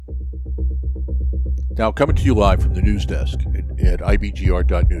Now, coming to you live from the news desk at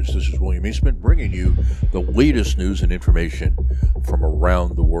IBGR.news, this is William Eastman bringing you the latest news and information from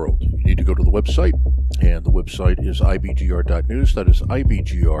around the world. You need to go to the website, and the website is IBGR.news. That is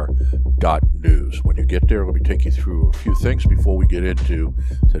IBGR.news. When you get there, let me take you through a few things before we get into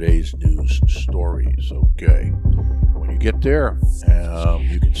today's news stories. Okay. When you get there,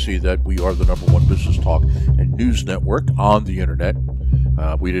 you can see that we are the number one business talk and news network on the internet.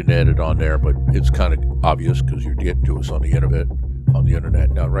 We didn't add it on there, but it's kind of obvious because you're getting to us on the internet.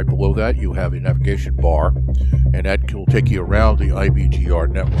 Now, right below that, you have a navigation bar, and that will take you around the IBGR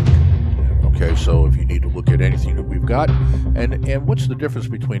network. Okay, so if you need to look at anything that we've got, and what's the difference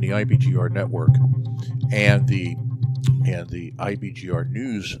between the IBGR network and the IBGR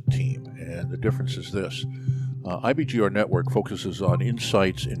news team? And the difference is this. IBGR Network focuses on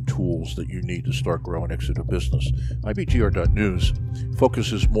insights and tools that you need to start, grow, and exit a business. IBGR.news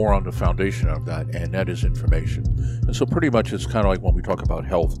focuses more on the foundation of that, and that is information. And so pretty much it's kind of like when we talk about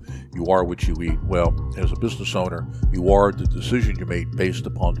health, you are what you eat. Well, as a business owner, you are the decision you made based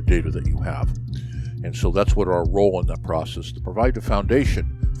upon the data that you have. And so that's what our role in that process, to provide the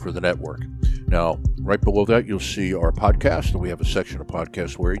foundation for the network. Now, right below that, you'll see our podcast, and we have a section of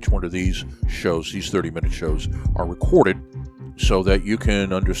podcasts where each one of these shows, these 30-minute shows, are recorded so that you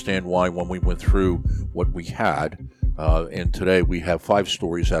can understand why when we went through what we had, and today we have 5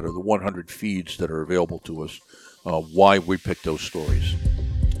 stories out of the 100 feeds that are available to us, why we picked those stories.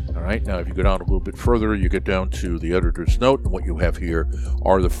 All right, now if you go down a little bit further, you get down to the editor's note, and what you have here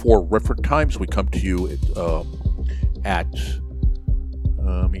are the 4 different times we come to you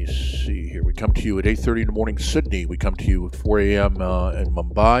let me see here. We come to you at 8:30 in the morning, Sydney. We come to you at 4 a.m. in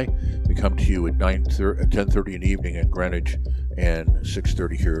Mumbai. We come to you at 10:30 in the evening in Greenwich, and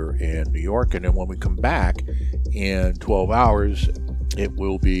 6:30 here in New York. And then when we come back in 12 hours, it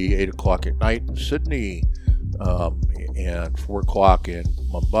will be 8 o'clock at night in Sydney, and 4 o'clock in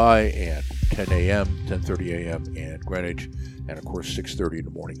Mumbai, and 10 a.m., 10:30 a.m. in Greenwich, and of course 6:30 in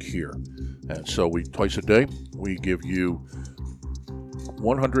the morning here. And so twice a day, we give you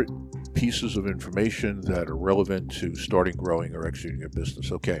 100 pieces of information that are relevant to starting, growing, or exiting a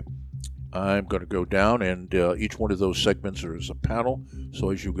business. Okay, I'm going to go down, and each one of those segments is a panel. So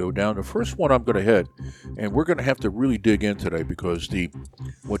as you go down, the first one I'm going to hit, and we're going to have to really dig in today because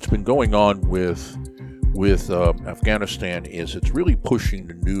what's been going on with Afghanistan is it's really pushing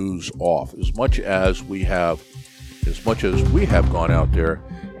the news off. As much as we have gone out there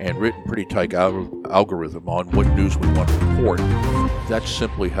and written pretty tight algorithm on what news we want to report, that's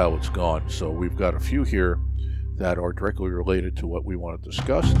simply how it's gone. So we've got a few here that are directly related to what we want to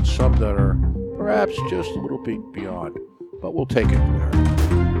discuss, and some that are perhaps just a little bit beyond, but we'll take it there.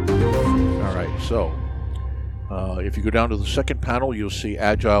 All right, so if you go down to the second panel, you'll see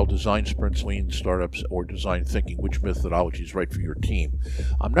Agile, Design Sprints, Lean Startups, or Design Thinking. Which methodology is right for your team?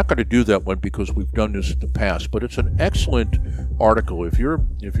 I'm not going to do that one because we've done this in the past, but it's an excellent article. If you're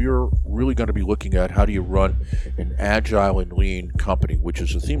really going to be looking at how do you run an Agile and Lean company, which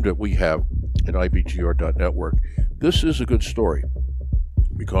is a theme that we have at IBGR.network, this is a good story,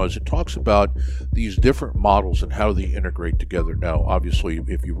 because it talks about these different models and how they integrate together. Now, obviously,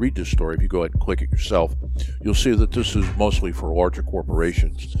 if you read this story, if you go ahead and click it yourself, you'll see that this is mostly for larger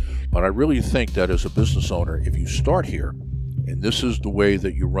corporations. But I really think that as a business owner, if you start here, and this is the way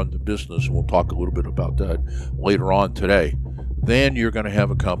that you run the business, and we'll talk a little bit about that later on today, then you're going to have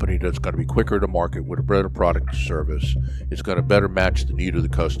a company that's going to be quicker to market with a better product or service. It's going to better match the need of the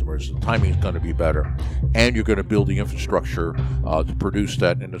customers. The timing is going to be better. And you're going to build the infrastructure to produce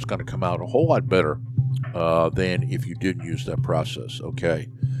that, and it's going to come out a whole lot better than if you didn't use that process. Okay,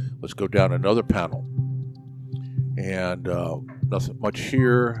 let's go down another panel. And nothing much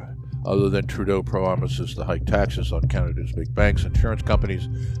here other than Trudeau promises to hike taxes on Canada's big banks, insurance companies.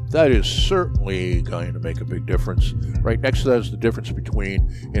 That is certainly going to make a big difference. Right next to that is the difference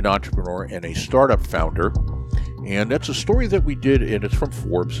between an entrepreneur and a startup founder. And that's a story that we did, and it's from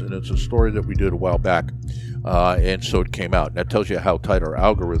Forbes, and it's a story that we did a while back. And so it came out. And that tells you how tight our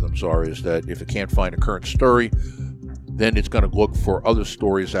algorithms are, is that if it can't find a current story, then it's going to look for other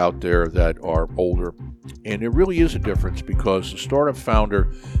stories out there that are older. And there really is a difference, because the startup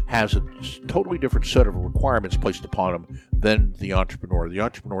founder has a totally different set of requirements placed upon him than the entrepreneur. The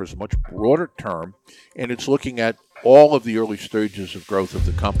entrepreneur is a much broader term, and it's looking at all of the early stages of growth of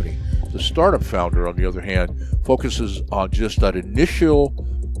the company. The startup founder, on the other hand, focuses on just that initial,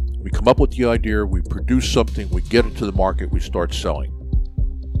 we come up with the idea, we produce something, we get it to the market, we start selling.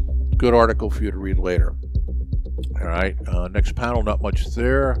 Good article for you to read later. All right, next panel, not much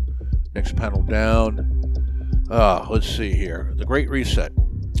there. Next panel down. Let's see here. The Great Reset.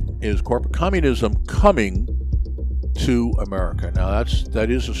 is corporate communism coming to America. Now that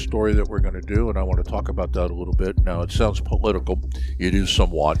is a story that we're going to do, and I want to talk about that a little bit. Now it sounds political, it is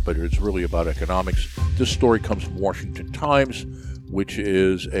somewhat, but it's really about economics. This story comes from Washington Times, which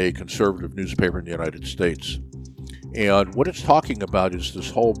is a conservative newspaper in the United States. And what it's talking about is this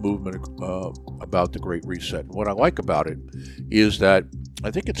whole movement about the Great Reset. And what I like about it is that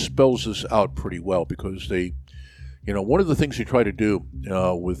I think it spells this out pretty well, because one of the things you try to do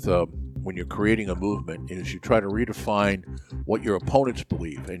when you're creating a movement is you try to redefine what your opponents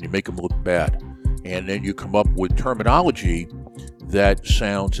believe, and you make them look bad. And then you come up with terminology that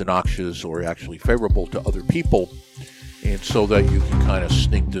sounds innocuous or actually favorable to other people, and so that you can kind of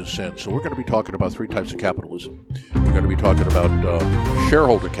sneak this in. So we're going to be talking about three types of capitalism. We're going to be talking about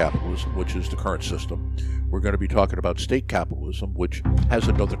shareholder capitalism, which is the current system. We're going to be talking about state capitalism, which has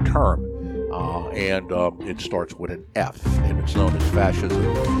another term, and it starts with an F, and it's known as fascism.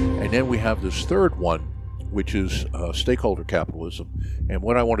 And then we have this third one, which is stakeholder capitalism. And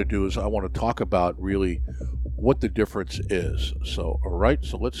what I want to do is I want to talk about really what the difference is. So, all right,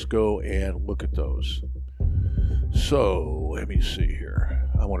 so let's go and look at those. So, let me see here.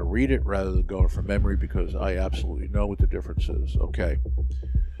 I want to read it rather than going from memory, because I absolutely know what the difference is. Okay.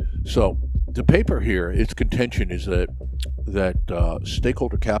 So, the paper here, its contention is that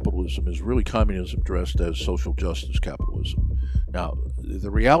stakeholder capitalism is really communism dressed as social justice capitalism. Now,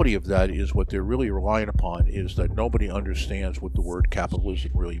 the reality of that is what they're really relying upon is that nobody understands what the word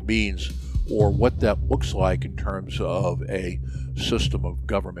capitalism really means, or what that looks like in terms of a system of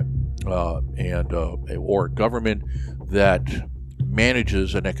government, or a government that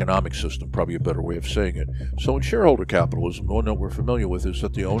manages an economic system, probably a better way of saying it. So in shareholder capitalism, the one that we're familiar with is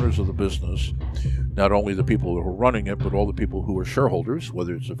that the owners of the business, not only the people who are running it, but all the people who are shareholders,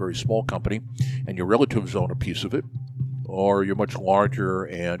 whether it's a very small company and your relatives own a piece of it, or you're much larger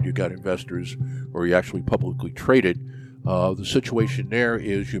and you got investors, or you actually publicly traded, the situation there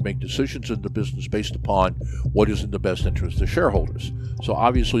is you make decisions in the business based upon what is in the best interest of shareholders. So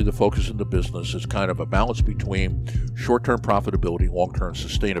obviously the focus in the business is kind of a balance between short-term profitability, long-term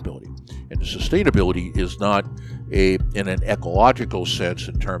sustainability. And the sustainability is not in an ecological sense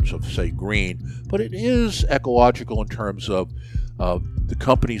in terms of, say, green, but it is ecological in terms of the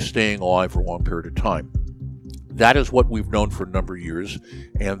company staying alive for a long period of time. That is what we've known for a number of years,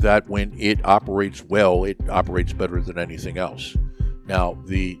 and that when it operates well, it operates better than anything else. Now,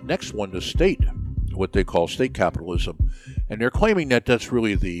 the next one, the state, what they call state capitalism, and they're claiming that that's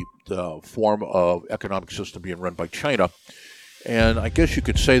really the form of economic system being run by China. And I guess you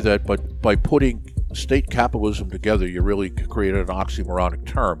could say that, but by putting state capitalism together, you really created an oxymoronic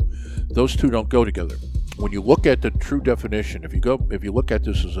term. Those two don't go together. When you look at the true definition, if you look at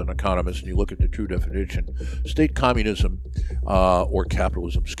this as an economist and you look at the true definition, state communism, or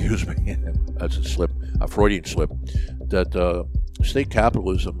capitalism, excuse me, that's a Freudian slip, that state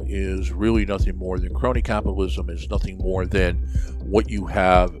capitalism is really nothing more than crony capitalism, is nothing more than what you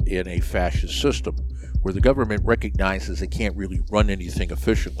have in a fascist system, where the government recognizes it can't really run anything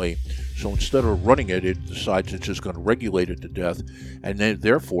efficiently. So instead of running it, it decides it's just going to regulate it to death. And then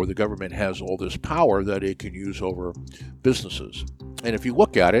therefore the government has all this power that it can use over businesses. And if you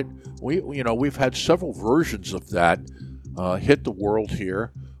look at it, we've had several versions of that hit the world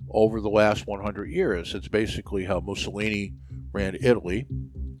here over the last 100 years. It's basically how Mussolini ran Italy.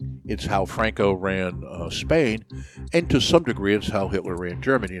 It's how Franco ran Spain, and to some degree it's how Hitler ran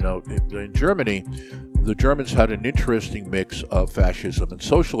Germany. In Germany, the Germans had an interesting mix of fascism and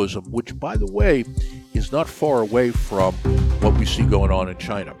socialism, which, by the way, is not far away from what we see going on in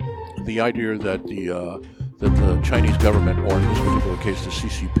China. The idea that the Chinese government, or in this particular case the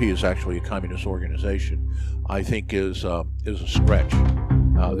CCP, is actually a communist organization, I think is a stretch.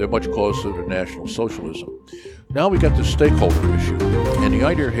 They're much closer to National Socialism. Now we got the stakeholder issue, and the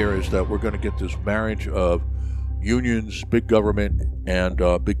idea here is that we're going to get this marriage of unions, big government, and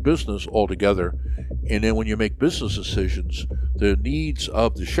big business all together. And then when you make business decisions, the needs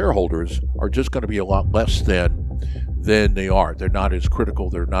of the shareholders are just going to be a lot less than they are. They're not as critical,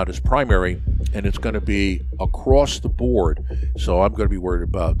 they're not as primary, and it's going to be across the board. So I'm going to be worried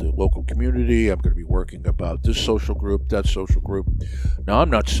about the local community, I'm going to be working about this social group, that social group. Now, I'm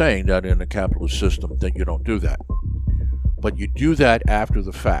not saying that in a capitalist system that you don't do that, but you do that after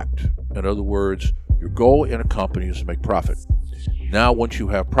the fact. In other words, your goal in a company is to make profit. Now, once you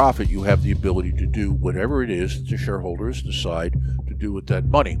have profit, you have the ability to do whatever it is that the shareholders decide to do with that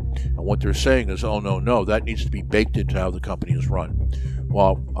money. And what they're saying is, oh, no, that needs to be baked into how the company is run.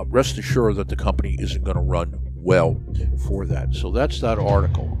 Well, rest assured that the company isn't going to run well for that. So that's that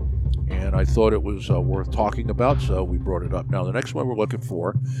article. and I thought it was worth talking about, so we brought it up. Now, the next one we're looking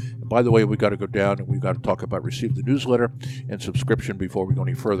for, and by the way, we got to go down and we got to talk about receive the newsletter and subscription before we go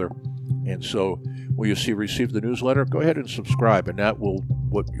any further. And so when you see receive the newsletter, go ahead and subscribe, and that will,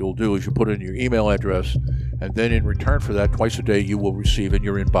 what you'll do is you put in your email address, and then in return for that, twice a day you will receive in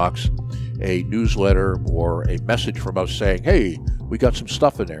your inbox a newsletter or a message from us saying, hey, we got some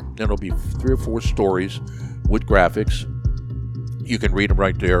stuff in there. Then it'll be 3 or 4 stories with graphics. You can read them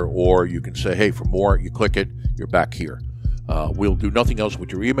right there, or you can say, hey, for more, you click it, you're back here. We'll do nothing else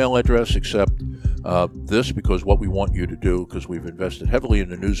with your email address except this, because what we want you to do, because we've invested heavily in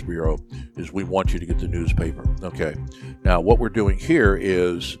the News Bureau, is we want you to get the newspaper. Okay. Now, what we're doing here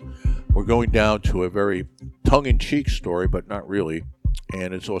is we're going down to a very tongue-in-cheek story, but not really,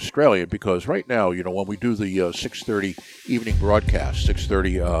 and it's Australian, because right now, you know, when we do the 6:30 evening broadcast,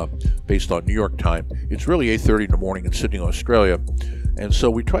 6:30 based on New York time, it's really 8:30 in the morning in Sydney, Australia. And so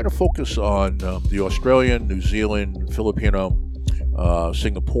we try to focus on the Australian, New Zealand, Filipino,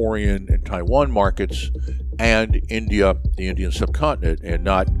 Singaporean, and Taiwan markets, and India, the Indian subcontinent, and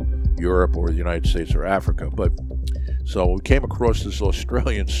not Europe or the United States or Africa. But so we came across this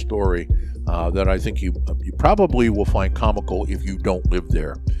Australian story that I think you probably will find comical if you don't live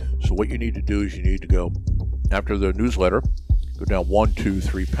there. So what you need to do is you need to go after the newsletter, go down 1, 2,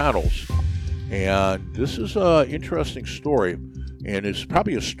 3 panels, and this is an interesting story. And it's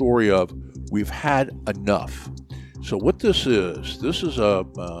probably a story of we've had enough. So what this is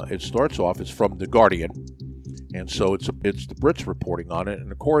it starts off, it's from The Guardian, and so it's the Brits reporting on it,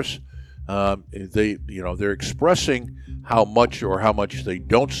 and of course they're expressing how much they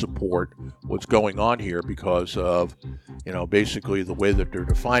don't support what's going on here because of basically the way that they're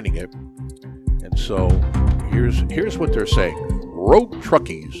defining it. And so here's what they're saying: rogue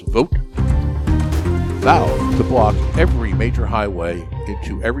truckies vow to block every major highway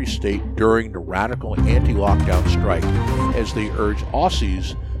into every state during the radical anti-lockdown strike as they urge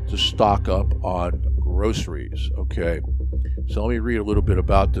Aussies to stock up on groceries. Okay, so let me read a little bit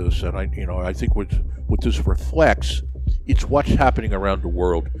about this, and I think what this reflects, it's what's happening around the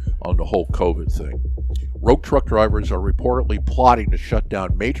world on the whole COVID thing. Rogue truck drivers are reportedly plotting to shut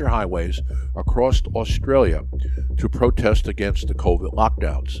down major highways across Australia to protest against the COVID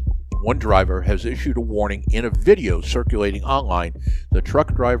lockdowns. One driver has issued a warning in a video circulating online that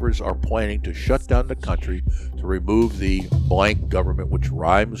truck drivers are planning to shut down the country to remove the blank government, which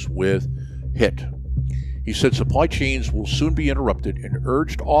rhymes with hit. He said supply chains will soon be interrupted and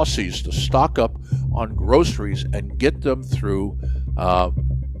urged Aussies to stock up on groceries and get them through,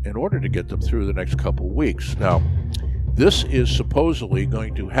 in order to get them through the next couple of weeks. Now, this is supposedly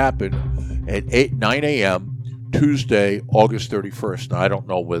going to happen at 9 a.m. Tuesday, August 31st. Now, I don't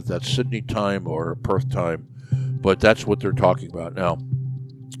know whether that's Sydney time or Perth time, but that's what they're talking about. Now,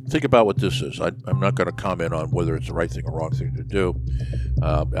 think about what this is. I'm not going to comment on whether it's the right thing or wrong thing to do.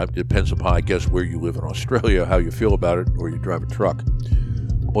 It depends upon, I guess, where you live in Australia, how you feel about it, or you drive a truck.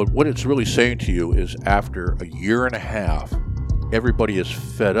 But what it's really saying to you is after a year and a half, everybody is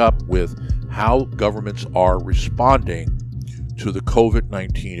fed up with how governments are responding to the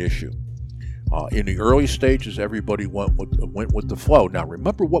COVID-19 issue. In the early stages, everybody went with the flow. Now,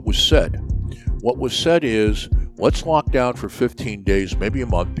 remember what was said. What was said is, let's lock down for 15 days, maybe a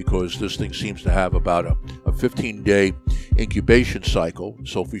month, because this thing seems to have about a 15-day incubation cycle.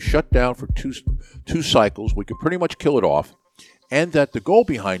 So if we shut down for two cycles, we can pretty much kill it off. And that the goal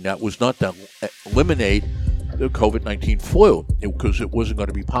behind that was not to eliminate the COVID-19 flu, because it wasn't going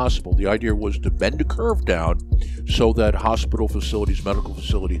to be possible. The idea was to bend the curve down so that hospital facilities, medical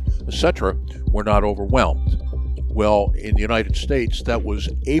facilities, etc., were not overwhelmed. Well, in the United States, that was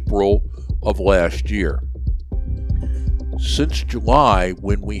April of last year. Since July,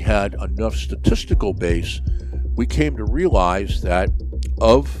 when we had enough statistical base, we came to realize that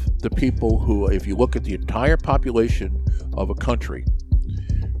of the people who, if you look at the entire population of a country,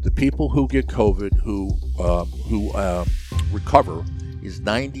 the people who get COVID, who recover, is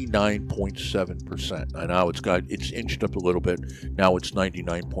 99.7%. And now it's inched up a little bit. Now it's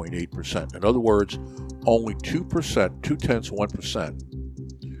 99.8%. In other words, only 2%,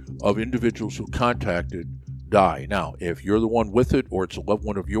 0.2% of individuals who contacted die. Now, if you're the one with it or it's a loved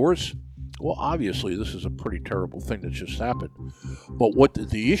one of yours, well, obviously this is a pretty terrible thing that just happened. But what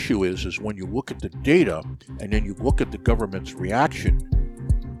the issue is when you look at the data and then you look at the government's reaction,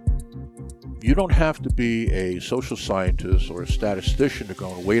 you don't have to be a social scientist or a statistician to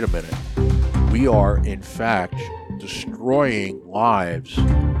go, wait a minute, we are in fact destroying lives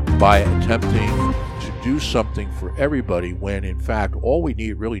by attempting to do something for everybody, when in fact all we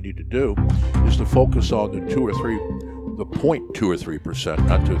really need to do is to focus on the the 0.2 or 3%,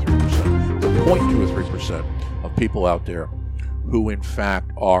 not 2 or 3%, the 0.2 or 3% of people out there who in fact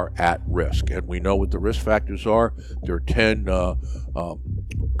are at risk. And we know what the risk factors are. There are 10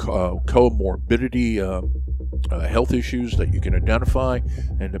 comorbidity health issues that you can identify,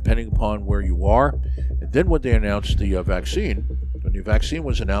 and depending upon where you are. And then when they announced the vaccine, when the vaccine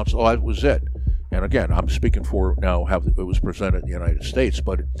was announced, that was it. And again, I'm speaking for now how it was presented in the United States,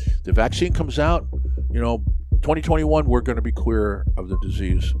 but the vaccine comes out, 2021, we're going to be clear of the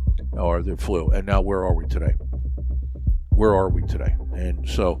disease or the flu. And now where are we today? Where are we today? And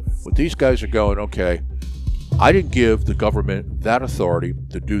so what these guys are going, okay, I didn't give the government that authority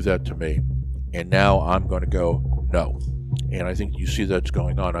to do that to me, and now I'm going to go, no. And I think you see that's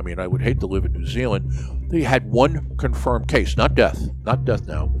going on. I mean, I would hate to live in New Zealand. They had one confirmed case, not death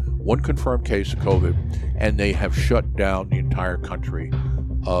now, one confirmed case of COVID, and they have shut down the entire country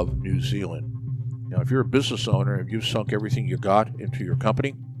of New Zealand. Now, if you're a business owner and you've sunk everything you got into your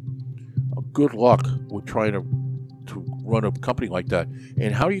company, good luck with trying to run a company like that.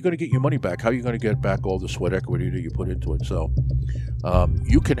 And how are you going to get your money back? How are you going to get back all the sweat equity that you put into it? So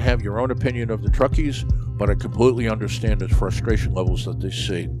you can have your own opinion of the truckies, but I completely understand the frustration levels that they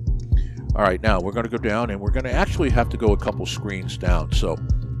see. All right, now we're going to go down, and we're going to actually have to go a couple screens down. So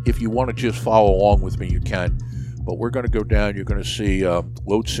if you want to just follow along with me, you can. But we're going to go down. You're going to see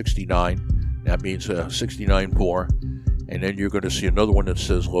load 69. That means 69 more. And then you're going to see another one that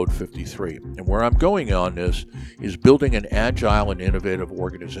says load 53. And where I'm going on this is building an agile and innovative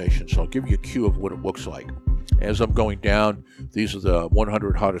organization. So I'll give you a cue of what it looks like. As I'm going down, these are the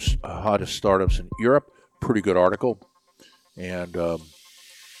 100 hottest startups in Europe. Pretty good article. And let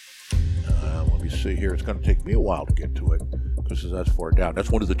me see here. It's going to take me a while to get to it because that's far down. That's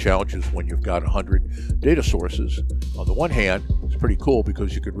one of the challenges when you've got 100 data sources. On the one hand, it's pretty cool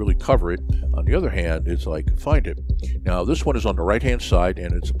because you could really cover it. On the other hand, it's like, find it. Now, this one is on the right-hand side,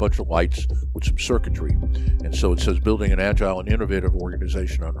 and it's a bunch of lights with some circuitry. And so it says building an agile and innovative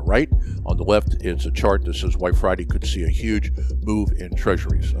organization on the right. On the left, it's a chart that says why Friday could see a huge move in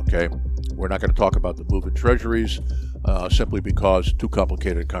treasuries, okay? We're not going to talk about the move in treasuries simply because too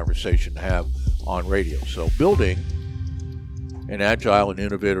complicated a conversation to have on radio. So building an agile and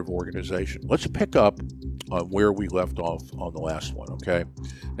innovative organization. Let's pick up on where we left off on the last one, okay?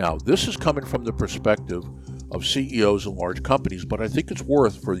 Now, this is coming from the perspective of CEOs of large companies, but I think it's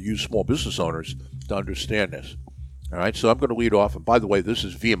worth for you small business owners to understand this. All right, so I'm going to lead off, and by the way, this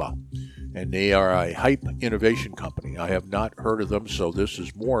is Vima, and they are a hype innovation company. I have not heard of them, so this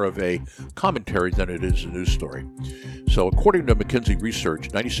is more of a commentary than it is a news story. So according to McKinsey research,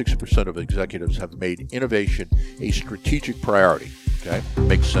 96% of executives have made innovation a strategic priority. Okay,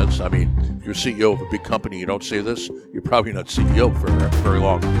 makes sense. I mean, if you're CEO of a big company, you don't say this, you're probably not CEO for very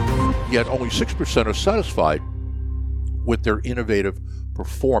long. Yet only 6% are satisfied with their innovative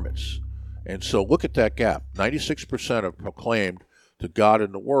performance. And so look at that gap. 96% have proclaimed to God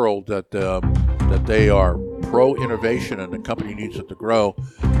and the world that they are pro-innovation and the company needs it to grow,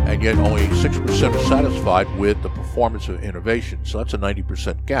 and yet only 6% are satisfied with the performance of innovation. So that's a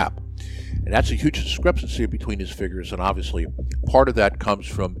 90% gap. And that's a huge discrepancy between these figures, and obviously part of that comes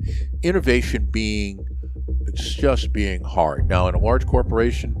from innovation being hard. Now, in a large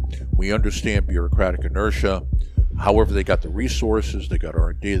corporation, we understand bureaucratic inertia. However, they got the resources, they got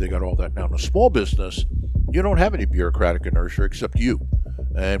R&D, they got all that. Now, in a small business, you don't have any bureaucratic inertia except you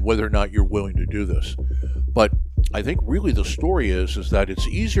and whether or not you're willing to do this. But I think really the story is that it's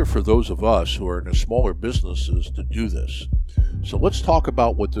easier for those of us who are in the smaller businesses to do this. So let's talk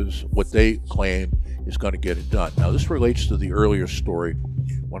about what they claim is going to get it done. Now, this relates to the earlier story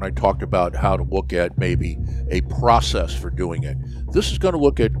when I talked about how to look at maybe a process for doing it. This is going to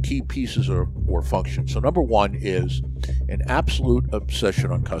look at key pieces or functions. So number one is an absolute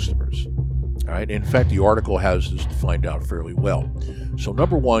obsession on customers. All right. In fact, the article has this defined out fairly well. So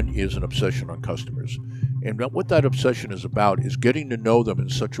number one is an obsession on customers. And what that obsession is about is getting to know them in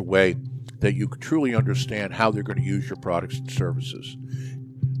such a way that you can truly understand how they're going to use your products and services.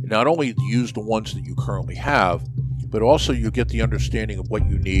 Not only use the ones that you currently have, but also you get the understanding of what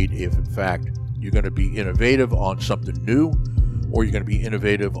you need if, in fact, you're going to be innovative on something new or you're going to be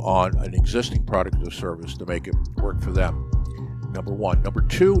innovative on an existing product or service to make it work for them. Number one. Number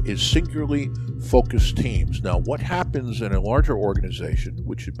two is singularly focused teams. Now, what happens in a larger organization,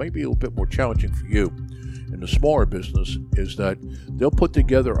 which it might be a little bit more challenging for you in the smaller business, is that they'll put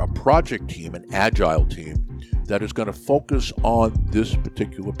together a project team, an agile team, that is going to focus on this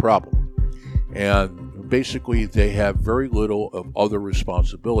particular problem. And basically, they have very little of other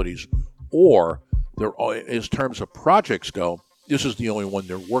responsibilities, or as terms of projects go, this is the only one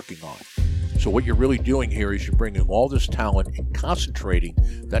they're working on. So what you're really doing here is you're bringing all this talent and concentrating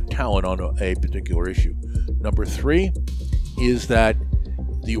that talent on a particular issue. Number 3 is that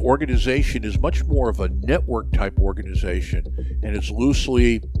the organization is much more of a network type organization, and it's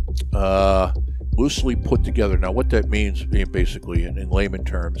loosely put together. Now, what that means, basically, in layman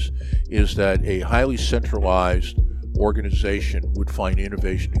terms, is that a highly centralized organization would find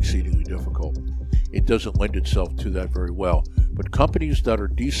innovation exceedingly difficult. It doesn't lend itself to that very well. But companies that are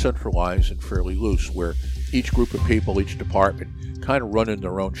decentralized and fairly loose, where each group of people, each department, kind of run in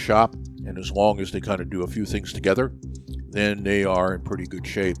their own shop, and as long as they kind of do a few things together, then they are in pretty good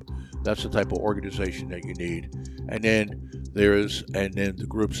shape. That's the type of organization that you need. And then the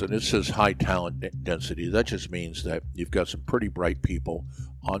groups, and it says high talent density. That just means that you've got some pretty bright people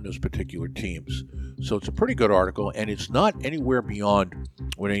on those particular teams. So it's a pretty good article, and it's not anywhere beyond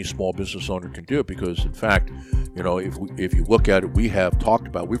what any small business owner can do, because in fact, if you look at it, we've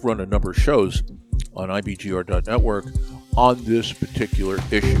run a number of shows on IBGR.network on this particular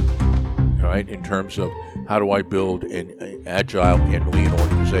issue, right, in terms of how do I build an agile and lean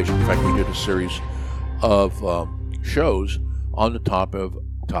organization. In fact, we did a series of shows on the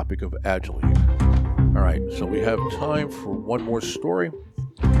topic of agility. All right, so we have time for one more story.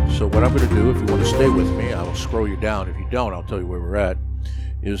 So what I'm going to do, if you want to stay with me, I'll scroll you down. If you don't, I'll tell you where we're at,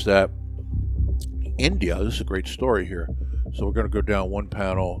 is that India, this is a great story here. So we're going to go down one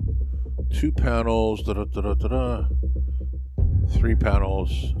panel, two panels, three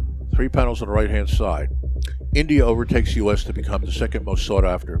panels on the right-hand side. India overtakes U.S. to become the second most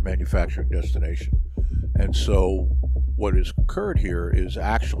sought-after manufacturing destination. And so what has occurred here is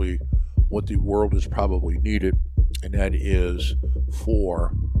actually what the world has probably needed, and that is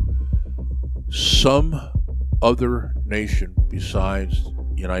for some other nation besides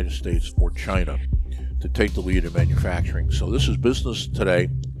the United States or China to take the lead in manufacturing. So this is Business Today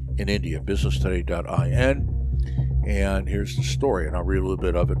in India, businesstoday.in. And here's the story, and I'll read a little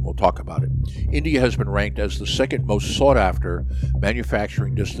bit of it and we'll talk about it. India has been ranked as the second most sought-after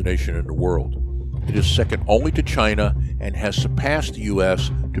manufacturing destination in the world. It is second only to China and has surpassed the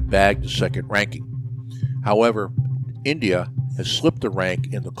U.S. to bag the second ranking. However, India has slipped the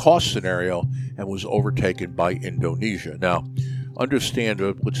rank in the cost scenario and was overtaken by Indonesia. Now, understand,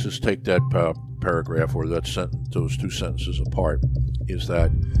 let's just take that paragraph or that sentence, those two sentences apart, is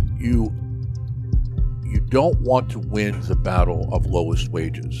that you don't want to win the battle of lowest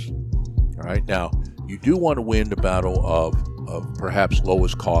wages. All right, now you do want to win the battle of perhaps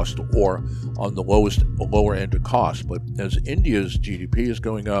lowest cost or on the lower end of cost. But as India's GDP is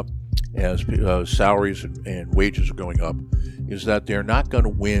going up, as salaries and wages are going up, is that they're not going to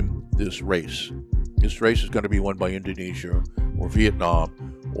win this race. This race is going to be won by Indonesia or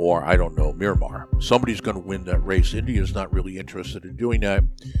Vietnam or, I don't know, Myanmar. Somebody's going to win that race. India is not really interested in doing that,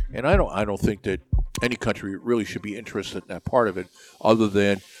 and I don't think that any country really should be interested in that part of it, other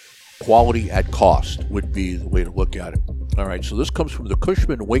than quality at cost would be the way to look at it. All right, so this comes from the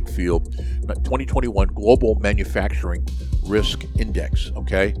Cushman Wakefield 2021 Global Manufacturing Risk Index,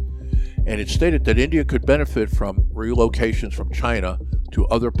 okay? And it stated that India could benefit from relocations from China to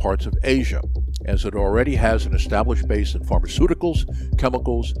other parts of Asia, as it already has an established base in pharmaceuticals,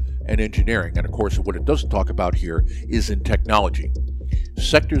 chemicals, and engineering. And of course, what it doesn't talk about here is in technology.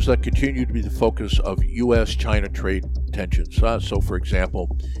 Sectors that continue to be the focus of U.S.-China trade tensions. So, for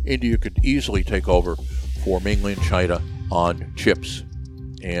example, India could easily take over for mainland China on chips.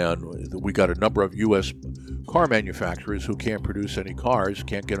 And we got a number of U.S. car manufacturers who can't produce any cars,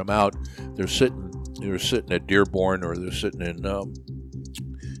 can't get them out. They're sitting at Dearborn, or they're sitting in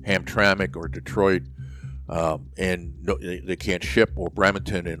Hamtramck or Detroit, and they can't ship, or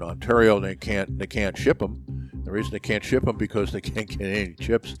Brampton in Ontario. They can't ship them. The reason they can't ship them because they can't get any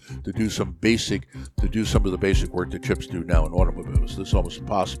chips to do some of the basic work that chips do now in automobiles. It's almost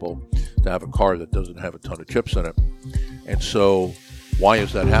impossible to have a car that doesn't have a ton of chips in it. And so why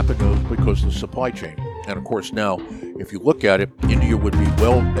has that happened? Because of the supply chain. And of course now, if you look at it, India would be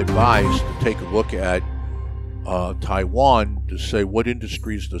well advised to take a look at Taiwan to say, what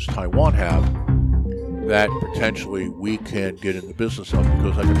industries does Taiwan have that potentially we can get in the business of,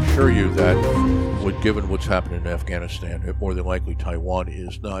 because I can assure you that given what's happening in Afghanistan, more than likely Taiwan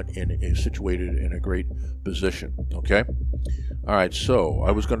is not situated in a great position. Okay? All right, so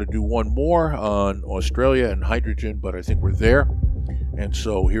I was going to do one more on Australia and hydrogen, but I think we're there. And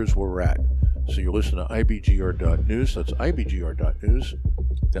so here's where we're at. So you're listening to IBGR.news. That's IBGR.news.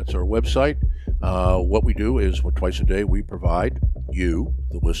 That's our website. What we do is twice a day we provide you,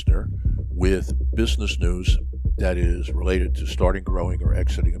 the listener, with business news that is related to starting, growing, or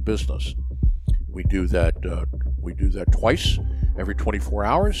exiting a business. We do that twice, every 24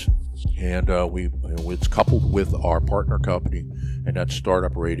 hours. And it's coupled with our partner company, and that's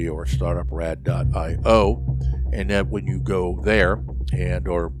Startup Radio or startuprad.io. And then when you go there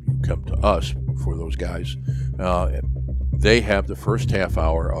or you come to us for those guys, they have the first half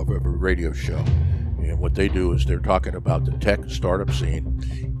hour of every radio show. And what they do is they're talking about the tech startup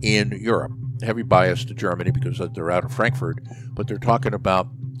scene in Europe. Heavy bias to Germany because they're out of Frankfurt, but they're talking about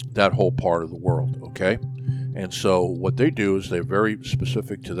that whole part of the world, okay? And so what they do is they're very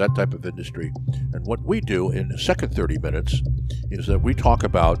specific to that type of industry. And what we do in the second 30 minutes is that we talk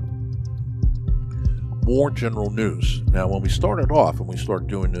about more general news. Now, when we started off and we started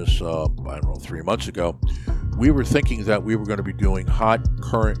doing this, 3 months ago, we were thinking that we were going to be doing hot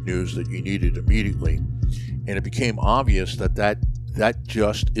current news that you needed immediately. And it became obvious that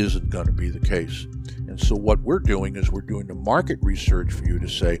just isn't going to be the case. And so what we're doing is we're doing the market research for you to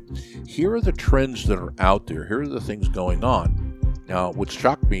say, here are the trends that are out there. Here are the things going on. Now, what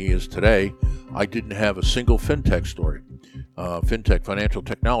shocked me is today I didn't have a single fintech story, fintech, financial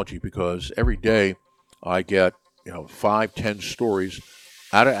technology, because every day I get 5-10 stories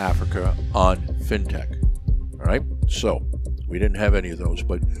out of Africa on fintech. All right, so we didn't have any of those.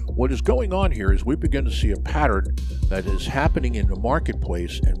 But what is going on here is we begin to see a pattern that is happening in the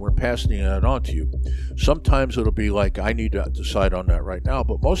marketplace, and we're passing that on to you. Sometimes it'll be like, I need to decide on that right now.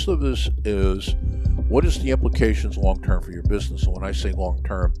 But most of this is, what is the implications long-term for your business? And when I say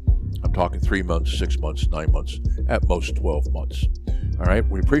long-term, I'm talking 3 months, 6 months, 9 months, at most 12 months. All right,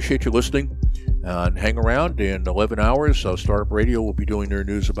 we appreciate you listening. And hang around. In 11 hours, Startup Radio will be doing their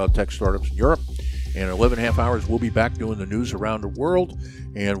news about tech startups in Europe. In 11.5 hours, we'll be back doing the news around the world,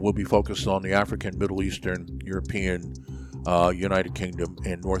 and we'll be focused on the African, Middle Eastern, European, United Kingdom,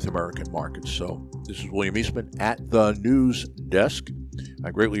 and North American markets. So this is William Eastman at the News Desk.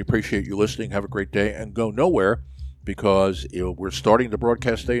 I greatly appreciate you listening. Have a great day, and go nowhere, because we're starting the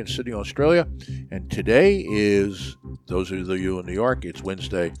broadcast day in Sydney, Australia, and today is, those of you in New York, it's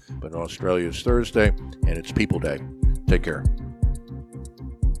Wednesday, but in Australia it's Thursday, and it's People Day. Take care.